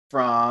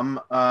from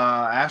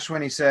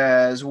Ashwin. He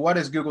says, what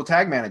is Google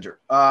Tag Manager?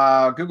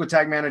 Google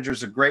Tag Manager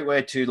is a great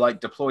way to like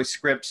deploy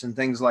scripts and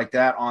things like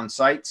that on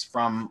sites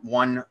from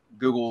one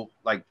Google,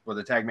 like for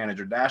the Tag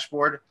Manager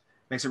dashboard.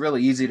 Makes it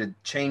really easy to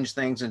change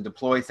things and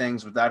deploy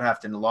things without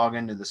having to log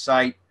into the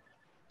site.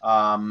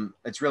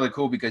 It's really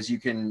cool because you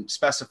can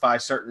specify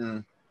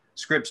certain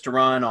scripts to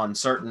run on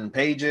certain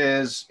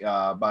pages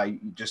by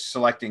just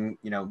selecting,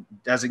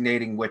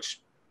 designating which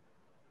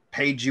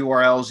page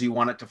URLs you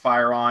want it to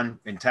fire on.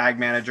 In Tag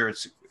Manager,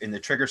 it's in the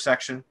trigger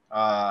section.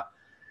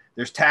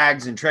 There's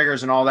tags and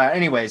triggers and all that.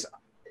 Anyways,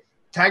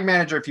 Tag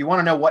Manager, if you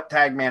want to know what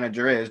Tag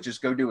Manager is,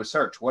 just go do a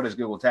search. What is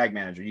Google Tag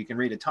Manager? You can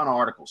read a ton of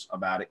articles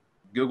about it,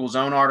 Google's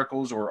own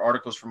articles or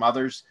articles from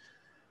others.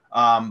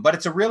 But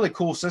it's a really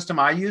cool system.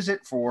 I use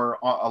it for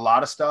a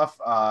lot of stuff,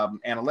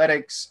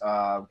 analytics,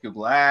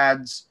 Google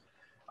Ads,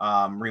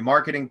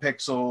 remarketing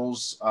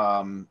pixels,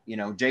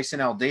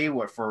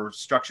 JSON LD for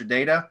structured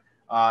data.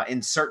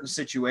 In certain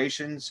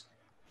situations,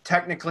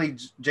 technically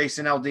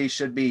JSON LD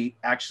should be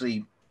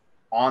actually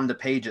on the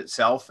page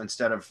itself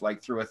instead of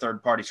like through a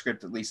third-party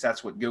script. At least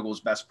that's what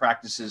Google's best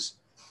practices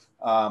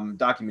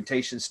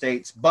documentation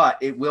states, but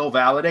it will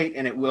validate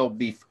and it will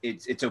be,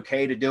 it's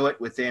okay to do it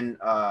within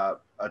a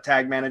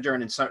Tag Manager.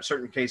 And in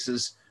certain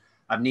cases,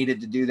 I've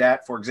needed to do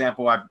that. For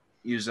example, I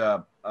use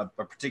a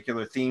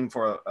particular theme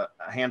for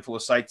a handful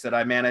of sites that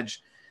I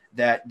manage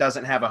that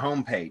doesn't have a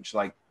home page.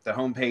 Like the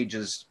home page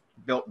is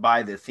built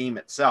by the theme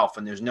itself,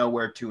 and there's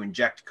nowhere to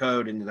inject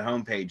code into the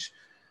home page,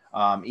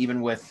 even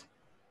with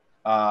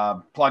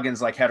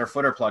plugins like header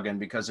footer plugin,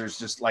 because there's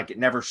just like, it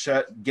never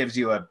gives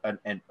you a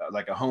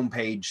home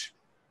page,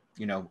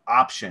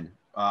 option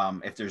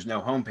if there's no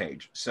home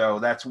page. So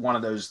that's one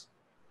of those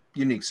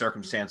unique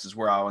circumstances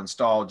where I'll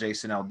install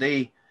JSON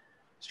LD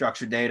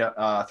structured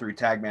data through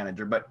Tag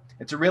Manager. But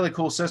it's a really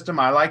cool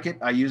system. I like it.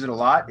 I use it a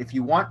lot. If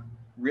you want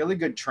really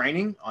good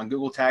training on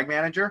Google Tag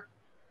Manager,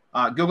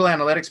 Google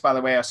Analytics, by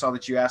the way, I saw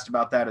that you asked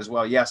about that as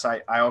well. Yes,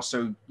 I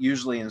also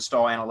usually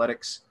install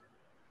analytics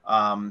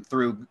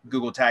through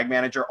Google Tag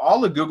Manager.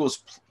 All of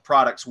Google's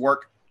products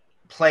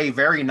play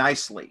very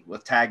nicely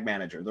with Tag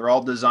Manager. They're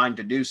all designed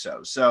to do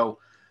so. So,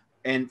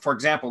 and for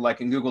example,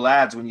 like in Google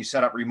Ads, when you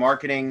set up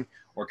remarketing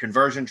or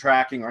conversion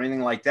tracking or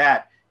anything like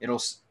that,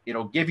 it'll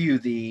give you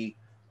the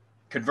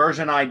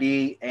conversion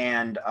ID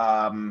and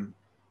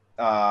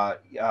it'll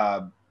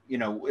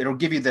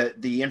give you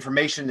the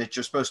information that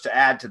you're supposed to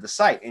add to the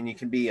site, and it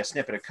can be a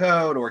snippet of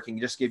code, or it can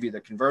just give you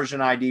the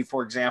conversion ID,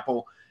 for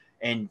example.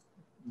 And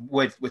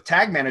with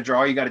Tag Manager,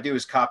 all you got to do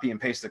is copy and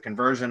paste the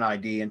conversion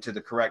ID into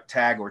the correct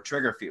tag or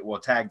trigger field, well,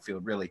 tag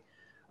field really.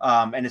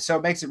 So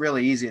it makes it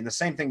really easy. And the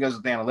same thing goes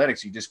with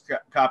analytics. You just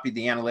copy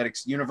the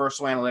analytics,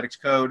 universal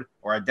analytics code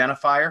or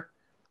identifier,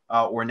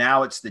 or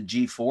now it's the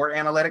G4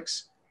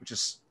 analytics, which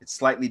is, it's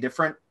slightly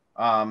different.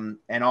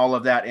 And all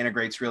of that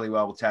integrates really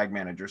well with Tag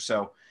Manager.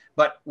 So,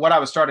 but what I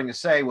was starting to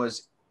say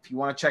was, if you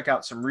want to check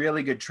out some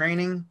really good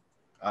training,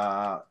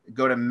 go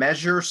to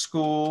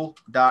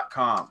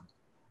measureschool.com.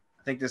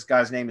 I think this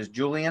guy's name is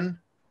Julian,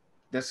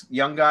 this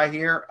young guy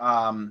here.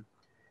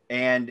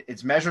 And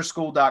it's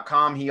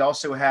measureschool.com. He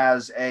also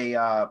has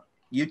a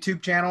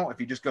YouTube channel. If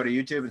you just go to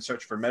YouTube and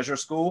search for Measure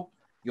School,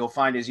 you'll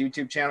find his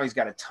YouTube channel. He's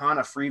got a ton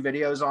of free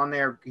videos on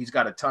there. He's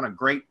got a ton of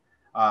great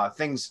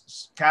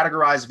things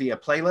categorized via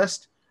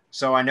playlist.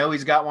 So I know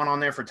he's got one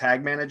on there for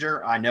Tag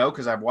Manager. I know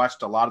because I've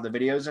watched a lot of the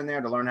videos in there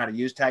to learn how to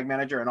use Tag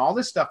Manager. And all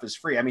this stuff is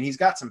free. I mean, he's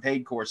got some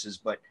paid courses,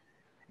 but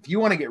if you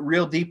want to get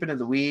real deep into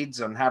the weeds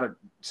on how to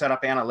set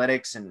up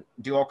analytics and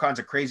do all kinds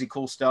of crazy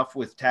cool stuff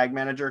with Tag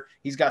Manager,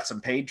 he's got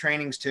some paid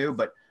trainings too,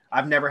 but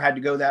I've never had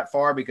to go that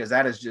far because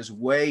that is just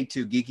way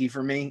too geeky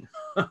for me.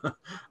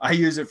 I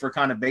use it for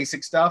kind of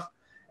basic stuff.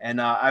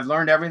 And I've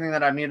learned everything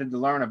that I needed to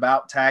learn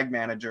about Tag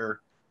Manager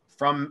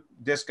from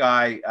this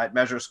guy at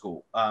Measure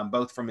School,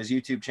 both from his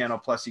YouTube channel,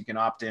 plus you can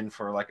opt in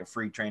for like a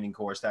free training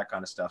course, that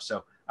kind of stuff.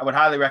 So I would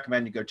highly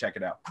recommend you go check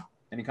it out.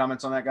 Any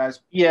comments on that, guys?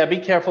 Yeah, be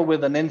careful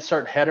with an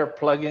insert header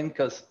plugin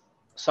because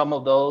some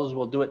of those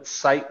will do it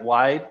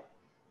site-wide.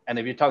 And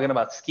if you're talking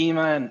about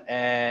schema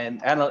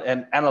and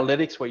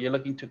analytics where you're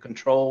looking to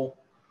control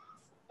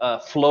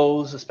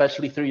flows,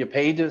 especially through your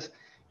pages,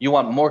 you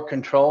want more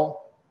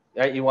control,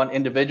 right? You want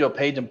individual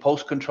page and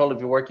post control if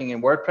you're working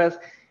in WordPress.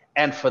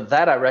 And for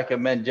that, I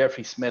recommend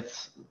Jeffrey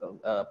Smith's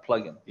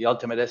plugin. The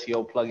Ultimate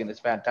SEO plugin is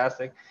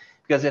fantastic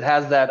because it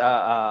has that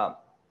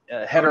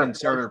header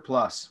inserter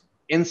plus.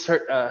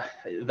 Insert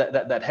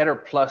that header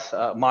plus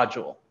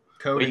module.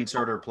 Code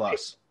inserter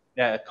plus.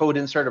 Yeah, code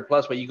inserter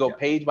plus, where you go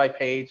page by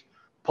page,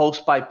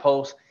 post by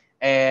post,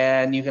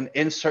 and you can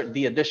insert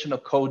the additional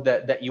code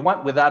that you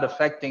want without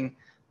affecting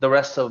the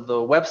rest of the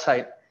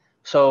website.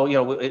 So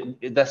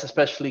that's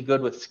especially good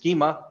with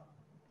schema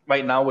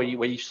right now, where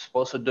you're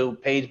supposed to do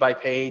page by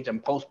page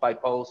and post by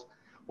post,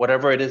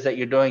 whatever it is that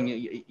you're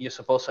doing. You're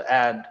supposed to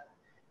add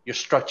your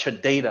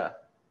structured data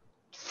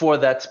for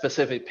that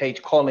specific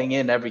page, calling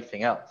in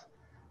everything else,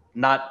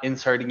 not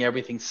inserting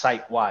everything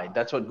site-wide.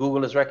 That's what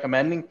Google is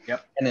recommending.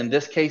 Yep. And in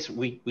this case,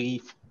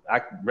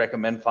 I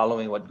recommend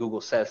following what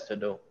Google says to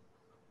do.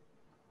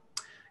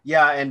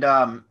 Yeah,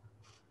 and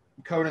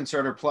Code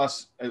Inserter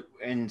Plus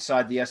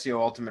inside the SEO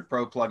Ultimate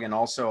Pro plugin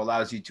also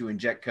allows you to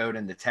inject code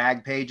into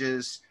tag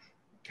pages,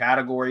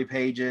 category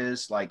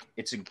pages. Like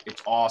it's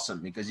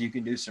awesome because you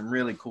can do some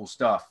really cool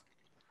stuff.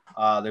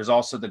 There's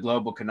also the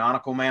Global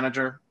Canonical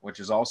Manager, which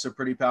is also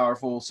pretty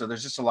powerful. So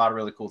there's just a lot of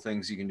really cool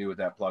things you can do with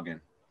that plugin.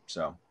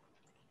 So